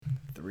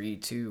Three,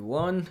 two,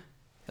 one.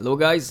 Hello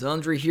guys,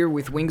 Andre here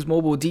with Wings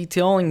Mobile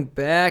Detailing.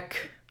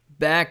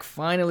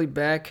 Finally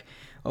back.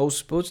 I was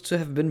supposed to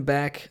have been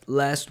back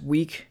last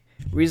week.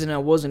 Reason I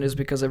wasn't is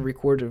because I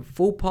recorded a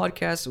full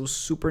podcast. It was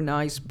super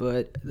nice,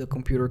 but the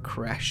computer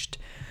crashed.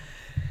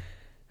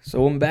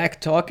 So I'm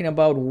back talking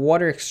about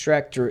water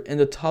extractor and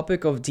the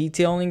topic of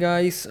detailing,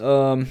 guys.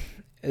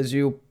 As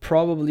you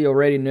probably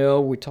already know,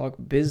 we talk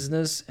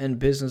business and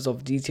business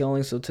of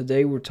detailing. So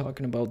today we're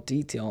talking about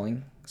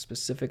detailing,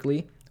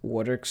 specifically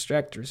water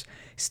extractors.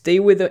 Stay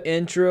with the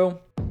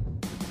intro.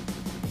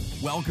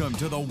 Welcome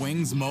to the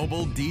Wings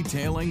Mobile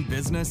Detailing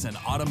Business and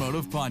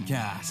Automotive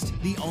Podcast,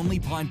 the only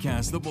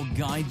podcast that will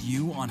guide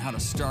you on how to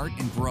start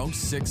and grow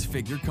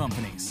six-figure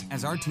companies.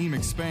 As our team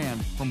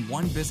expand from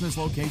one business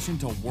location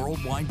to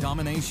worldwide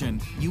domination,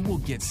 you will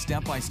get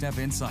step-by-step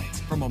insights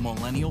from a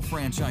millennial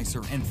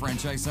franchisor and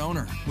franchise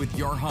owner with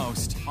your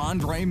host,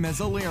 Andre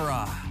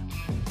Mezzalera.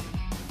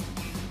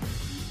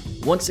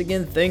 Once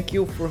again, thank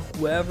you for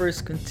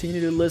whoever's continued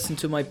to listen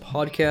to my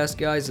podcast,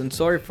 guys. And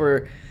sorry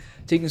for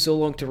taking so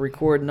long to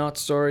record. Not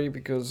sorry,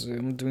 because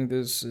I'm doing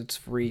this, it's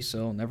free,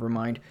 so never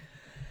mind.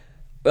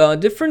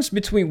 Difference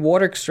between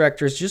water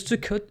extractors, just to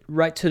cut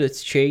right to the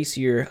chase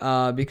here,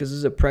 because this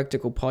is a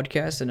practical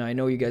podcast, and I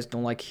know you guys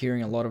don't like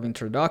hearing a lot of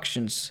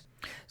introductions.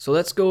 So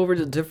let's go over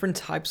the different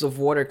types of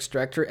water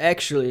extractor.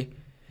 Actually,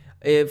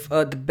 if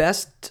the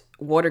best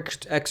water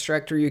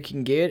extractor you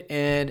can get,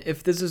 and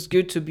if this is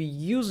good to be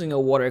using a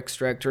water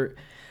extractor,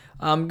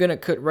 I'm gonna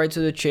cut right to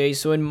the chase.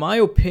 So in my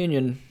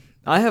opinion,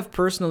 I have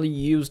personally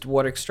used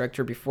water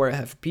extractor before. I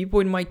have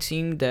people in my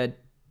team that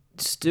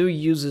still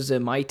uses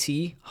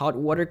MIT hot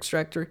water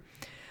extractor,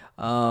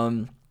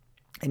 and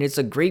it's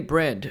a great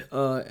brand.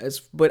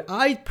 But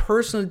I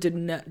personally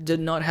did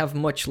not have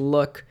much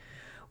luck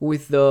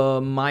with the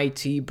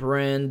MIT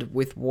brand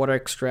with water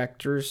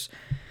extractors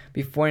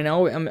before.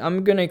 Now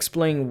I'm gonna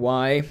explain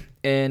why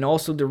and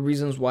also the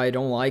reasons why I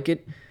don't like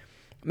it.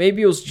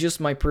 Maybe it was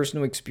just my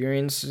personal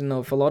experience. You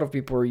know, if a lot of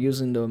people are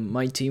using the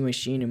MIT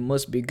machine, it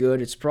must be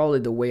good. It's probably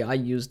the way I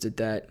used it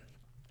that.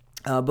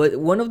 But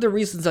one of the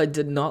reasons I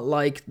did not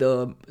like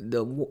the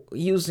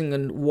using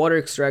a water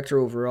extractor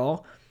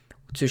overall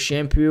to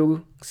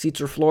shampoo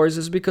seats or floors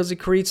is because it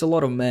creates a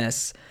lot of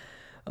mess.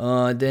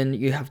 Then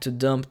you have to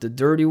dump the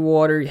dirty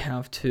water. You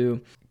have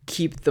to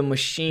keep the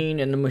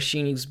machine, and the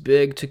machine is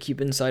big to keep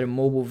inside a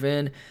mobile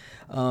van.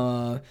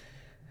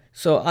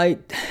 So I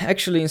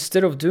actually,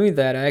 instead of doing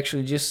that, I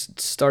actually just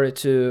started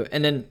to,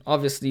 and then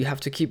obviously you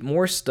have to keep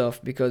more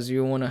stuff because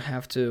you want to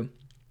have to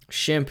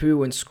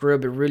shampoo and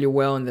scrub it really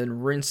well and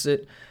then rinse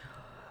it.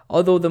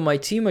 Although the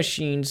MIT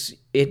machines,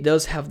 it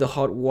does have the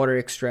hot water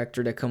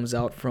extractor that comes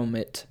out from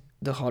it,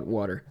 the hot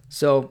water.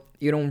 So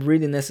you don't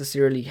really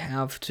necessarily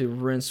have to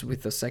rinse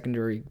with a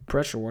secondary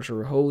pressure washer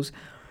or hose.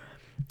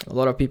 A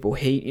lot of people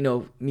hate,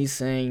 me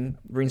saying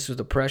rinse with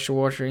a pressure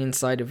washer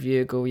inside the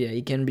vehicle. Yeah,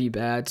 it can be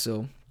bad,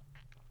 so.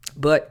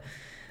 But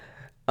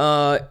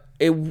the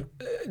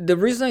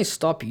reason I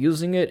stopped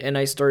using it and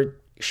I started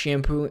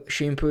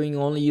shampooing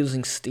only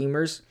using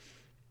steamers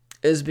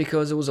is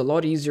because it was a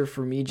lot easier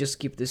for me. Just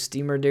keep the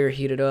steamer there,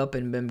 heat it up,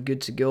 and I'm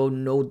good to go.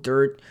 No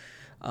dirt.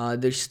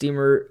 The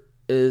steamer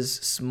is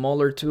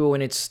smaller too,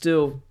 and it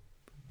still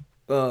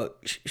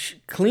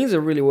cleans it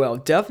really well.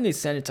 Definitely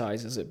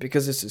sanitizes it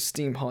because it's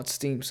a hot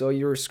steam. So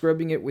you're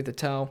scrubbing it with a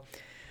towel.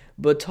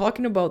 But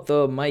talking about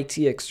the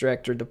MIT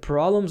extractor, the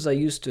problems I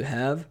used to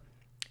have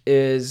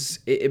is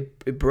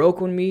it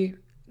broke on me.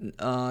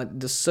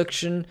 The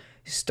suction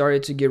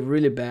started to get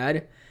really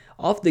bad.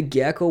 Off the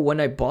get-go,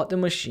 when I bought the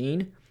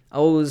machine, I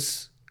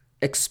was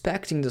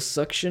expecting the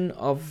suction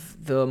of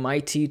the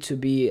MIT to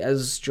be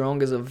as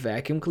strong as a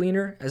vacuum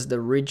cleaner, as the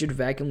rigid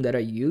vacuum that I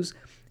use,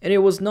 and it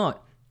was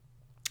not.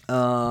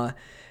 I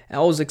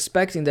was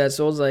expecting that,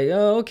 so I was like,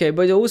 oh, okay,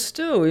 but it was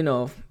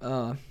still,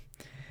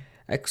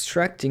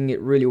 extracting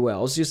it really well.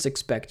 I was just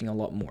expecting a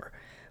lot more.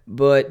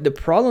 But the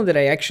problem that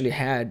I actually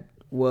had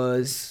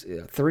was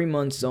 3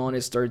 months on,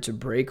 it started to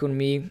break on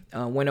me.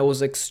 When I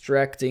was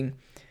extracting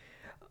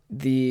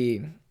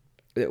the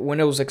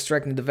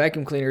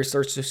vacuum cleaner, it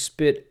starts to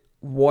spit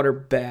water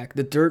back.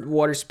 The dirt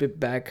water spit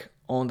back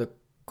on the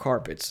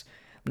carpets.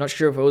 I'm not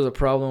sure if it was a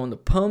problem on the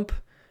pump,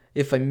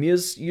 if I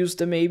misused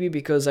it maybe,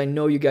 because I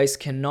know you guys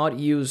cannot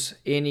use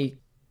any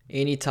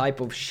type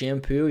of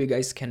shampoo. You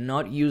guys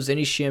cannot use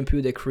any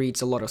shampoo that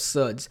creates a lot of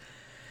suds.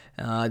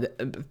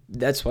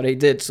 That's what I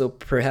did, so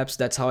perhaps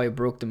that's how I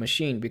broke the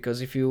machine,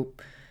 because if you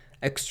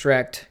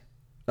extract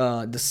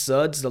the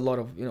suds, a lot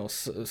of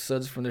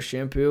suds from the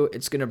shampoo,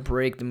 it's gonna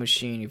break the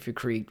machine. If you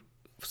create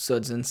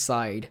suds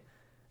inside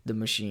the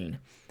machine,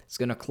 it's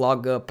gonna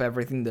clog up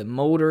everything, the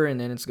motor, and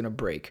then it's gonna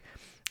break.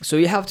 So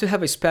you have to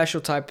have a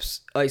special type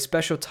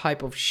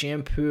of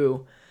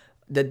shampoo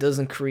that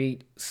doesn't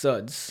create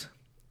suds,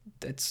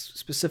 that's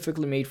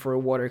specifically made for a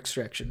water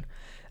extraction.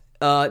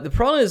 The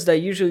problem is that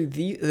usually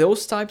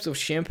those types of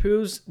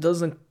shampoos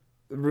doesn't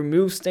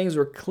remove stains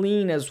or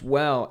clean as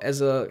well as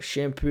a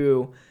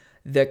shampoo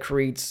that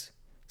creates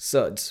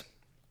suds.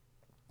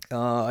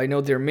 I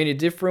know there are many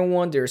different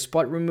ones. There's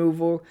spot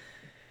removal.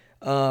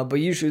 But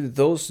usually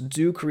those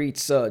do create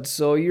suds,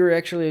 so you're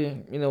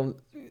actually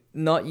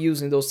not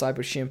using those type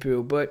of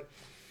shampoo. But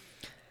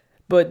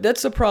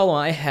that's the problem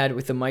I had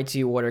with the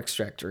Mighty water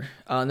extractor.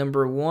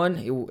 Number one,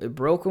 it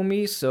broke on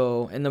me.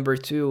 So, and number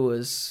two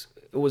was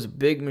it was a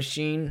big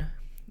machine.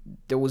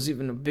 There was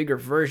even a bigger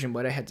version,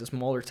 but I had the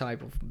smaller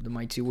type of the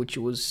Mighty, which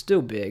was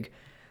still big.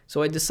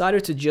 So I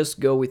decided to just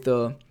go with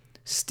the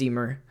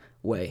steamer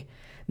way.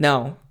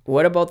 Now,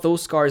 what about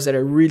those cars that I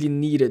really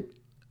needed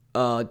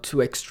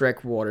to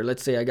extract water?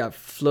 Let's say I got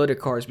flooded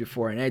cars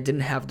before, and I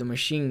didn't have the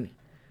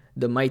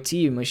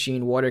Mighty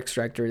machine water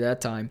extractor at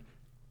that time.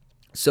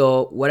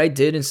 So what I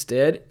did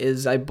instead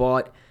is I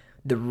bought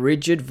the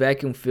rigid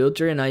vacuum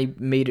filter and I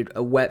made it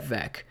a wet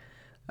vac.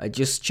 I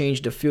just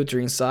changed the filter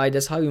inside.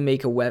 That's how you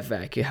make a wet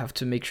vac. You have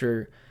to make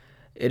sure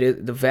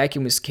the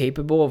vacuum is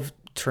capable of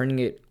turning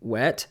it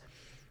wet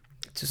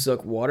to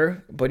suck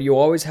water, but you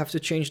always have to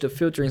change the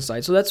filter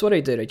inside. So that's what I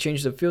did. I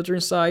changed the filter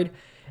inside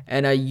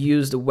and I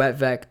used the wet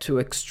vac to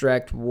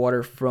extract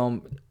water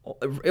from.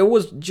 It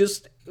was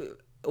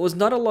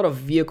not a lot of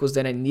vehicles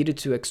that I needed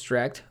to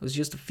extract. It was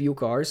just a few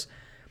cars.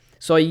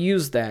 So I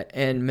used that,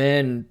 and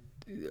man,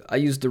 I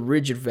used the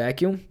rigid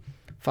vacuum,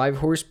 5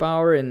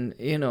 horsepower, and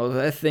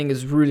that thing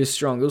is really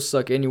strong. It'll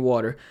suck any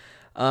water.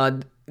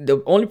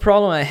 The only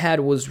problem I had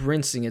was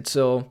rinsing it,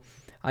 so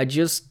I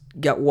just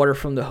got water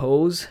from the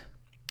hose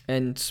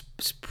and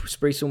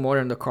spray some water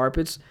on the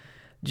carpets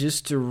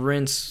just to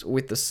rinse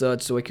with the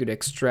suds so I could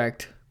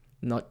extract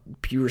not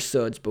pure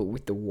suds, but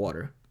with the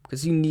water,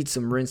 because you need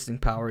some rinsing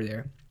power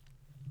there.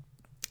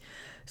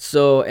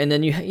 So, and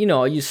then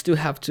you still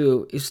have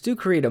to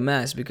create a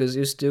mess, because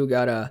you still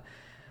gotta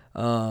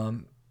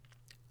dump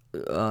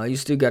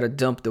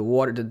the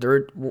water,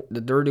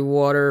 the dirty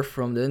water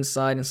from the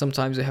inside, and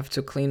sometimes you have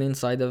to clean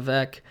inside the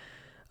vac.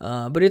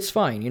 But it's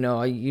fine,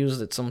 I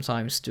use it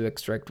sometimes to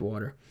extract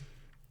water.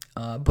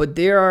 But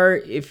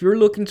if you're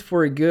looking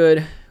for a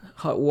good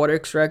hot water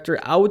extractor,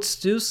 I would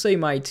still say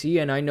Mighty,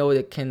 and I know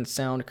it can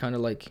sound kind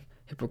of like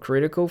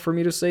hypocritical for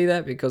me to say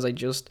that, because I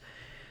just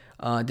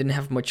didn't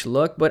have much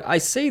luck, but I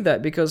say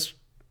that because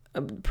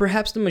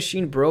perhaps the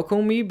machine broke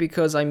on me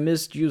because I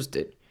misused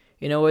it.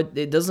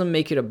 It doesn't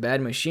make it a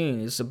bad machine.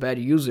 It's a bad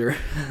user.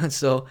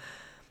 So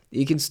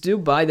you can still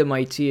buy the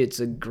Mighty. It's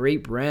a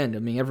great brand. I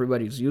mean,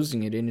 everybody's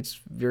using it, and it's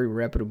very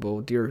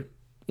reputable.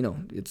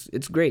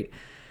 It's great.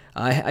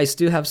 I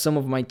still have some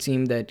of my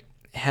team that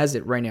has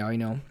it right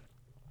now.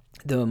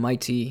 The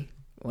Mighty,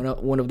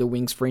 one of the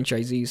Wings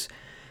franchisees.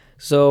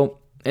 So.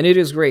 And it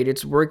is great.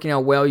 It's working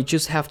out well. You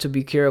just have to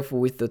be careful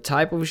with the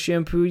type of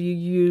shampoo you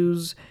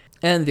use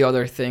and the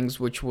other things,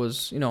 which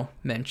was,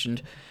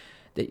 mentioned,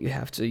 that you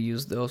have to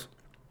use those.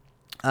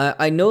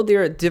 I know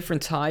there are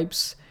different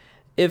types.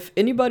 If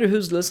anybody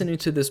who's listening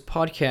to this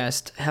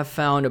podcast have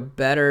found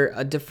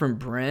a different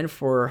brand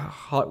for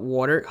hot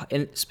water,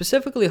 and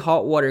specifically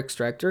hot water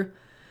extractor,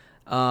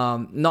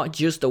 not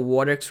just a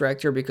water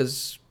extractor,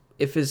 because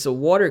if it's a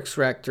water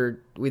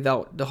extractor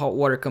without the hot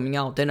water coming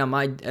out, then I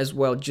might as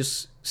well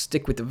just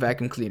stick with the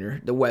vacuum cleaner,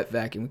 the wet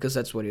vacuum, because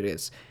that's what it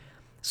is.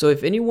 So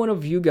if any one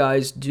of you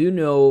guys do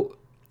know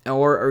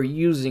or are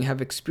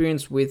have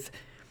experience with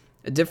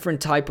a different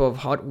type of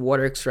hot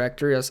water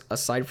extractor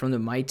aside from the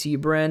Mighty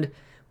brand,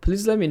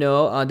 please let me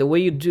know. The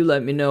way you do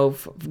let me know,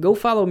 go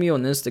follow me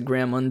on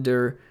Instagram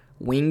under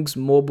Wings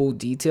Mobile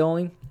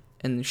Detailing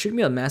and shoot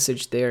me a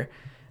message there.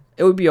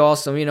 It would be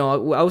awesome.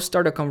 I'll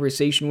start a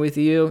conversation with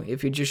you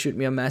if you just shoot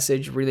me a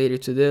message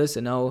related to this,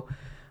 and I'll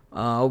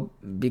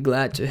be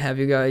glad to have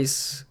you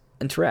guys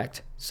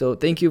interact. So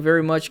thank you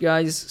very much,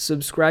 guys.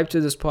 Subscribe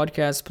to this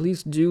podcast.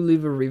 Please do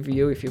leave a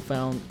review if you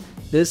found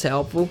this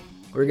helpful.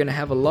 We're going to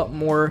have a lot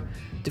more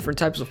different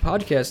types of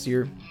podcasts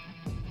here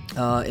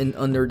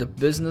under the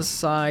business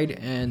side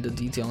and the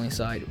detailing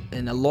side,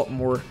 and a lot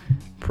more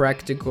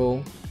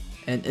practical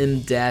and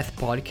in-depth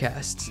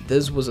podcasts.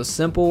 This was a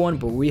simple one,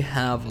 but we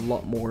have a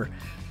lot more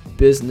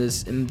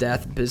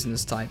in-depth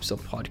business types of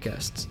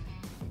podcasts.